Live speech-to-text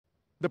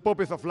the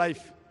purpose of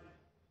life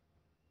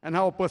and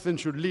how a person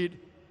should lead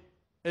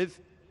is,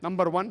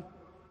 number one,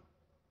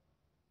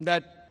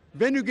 that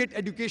when you get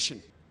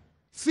education,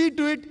 see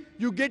to it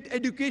you get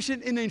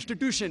education in an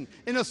institution,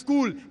 in a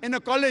school, in a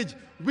college,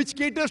 which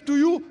caters to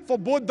you for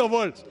both the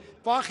worlds,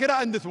 for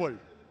akhirah and this world.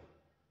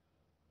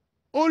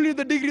 Only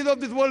the degrees of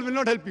this world will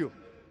not help you.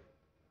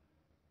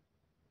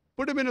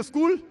 Put him in a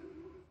school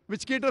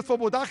which caters for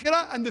both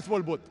akhirah and this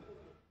world both.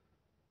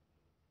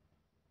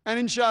 And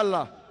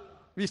inshallah,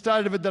 we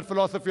started with that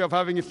philosophy of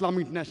having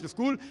Islamic International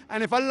School,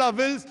 and if Allah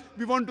wills,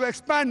 we want to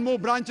expand more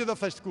branches of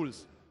such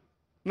schools.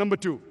 Number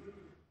two,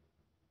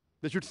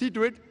 they should see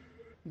to it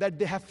that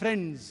they have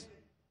friends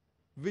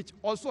which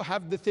also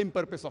have the same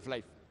purpose of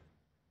life.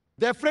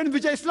 They have friends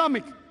which are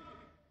Islamic.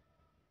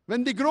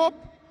 When they grow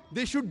up,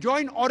 they should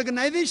join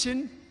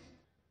organization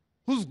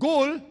whose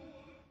goal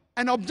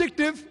and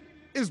objective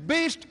is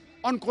based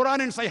on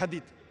Quran and Sahih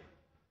Hadith.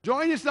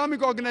 Join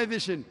Islamic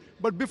organization,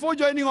 but before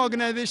joining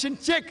organization,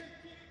 check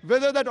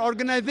whether that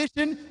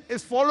organization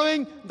is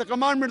following the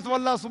commandments of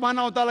Allah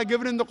subhanahu wa ta'ala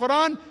given in the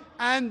Quran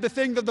and the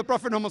sayings of the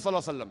Prophet Muhammad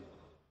sallallahu alaihi wasallam.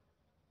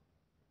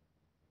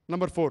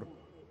 Number four,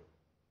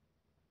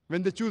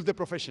 when they choose their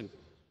profession,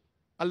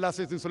 Allah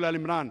says in Surah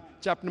Al-Imran,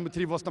 chapter number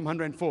 3, verse number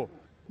 104,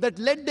 that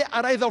let there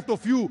arise out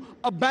of you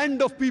a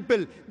band of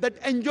people that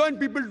enjoin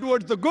people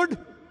towards the good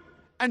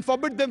and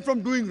forbid them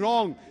from doing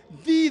wrong.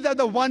 These are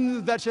the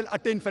ones that shall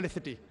attain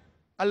felicity.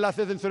 Allah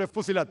says in Surah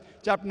Fusilat,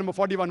 chapter number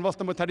 41, verse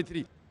number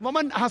 33,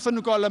 وَمَنْ أَحْسَنُ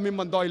قَوْلًا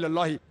مِمَّنْ دَعَا إِلَى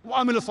اللَّهِ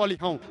وَعَمِلَ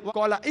صَالِحًا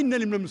وَقَالَ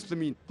إِنَّنِي مِنَ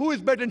الْمُسْلِمِينَ. Who is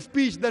better in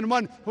speech than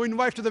one who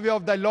invites to the way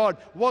of thy Lord,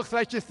 works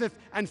righteousness,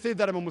 and says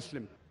that I'm a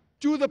Muslim?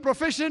 Choose a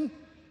profession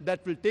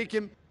that will take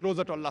him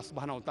closer to Allah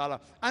subhanahu wa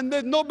ta'ala. And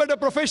there's no better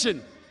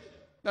profession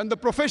than the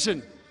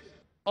profession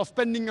of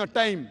spending your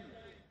time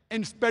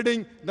in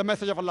spreading the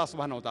message of Allah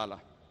subhanahu wa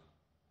ta'ala.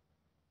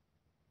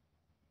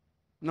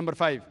 Number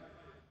five,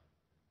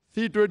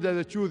 see to it that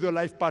you choose your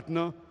life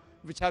partner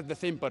which has the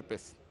same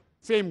purpose,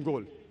 same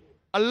goal.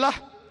 Allah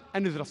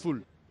and His Rasul,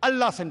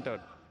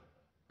 Allah-centered.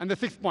 And the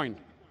sixth point,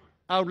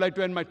 I would like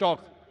to end my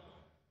talk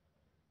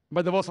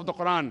by the verse of the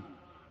Quran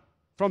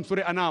from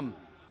Surah Anam,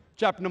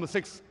 chapter number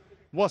 6,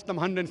 verse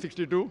number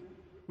 162,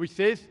 which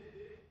says,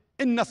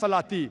 Inna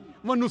salati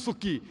wa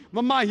nusuki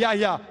wa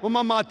mahyaya wa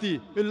mamati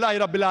lillahi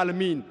rabbil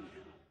alameen.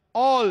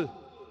 All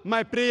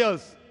my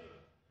prayers,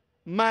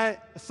 my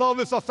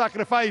service of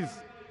sacrifice,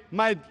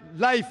 my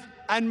life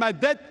and my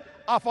death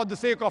are for the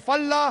sake of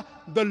Allah,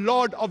 the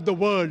Lord of the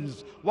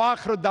worlds. Wa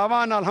akhir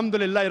da'wana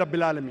alhamdulillahi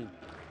rabbil alameen.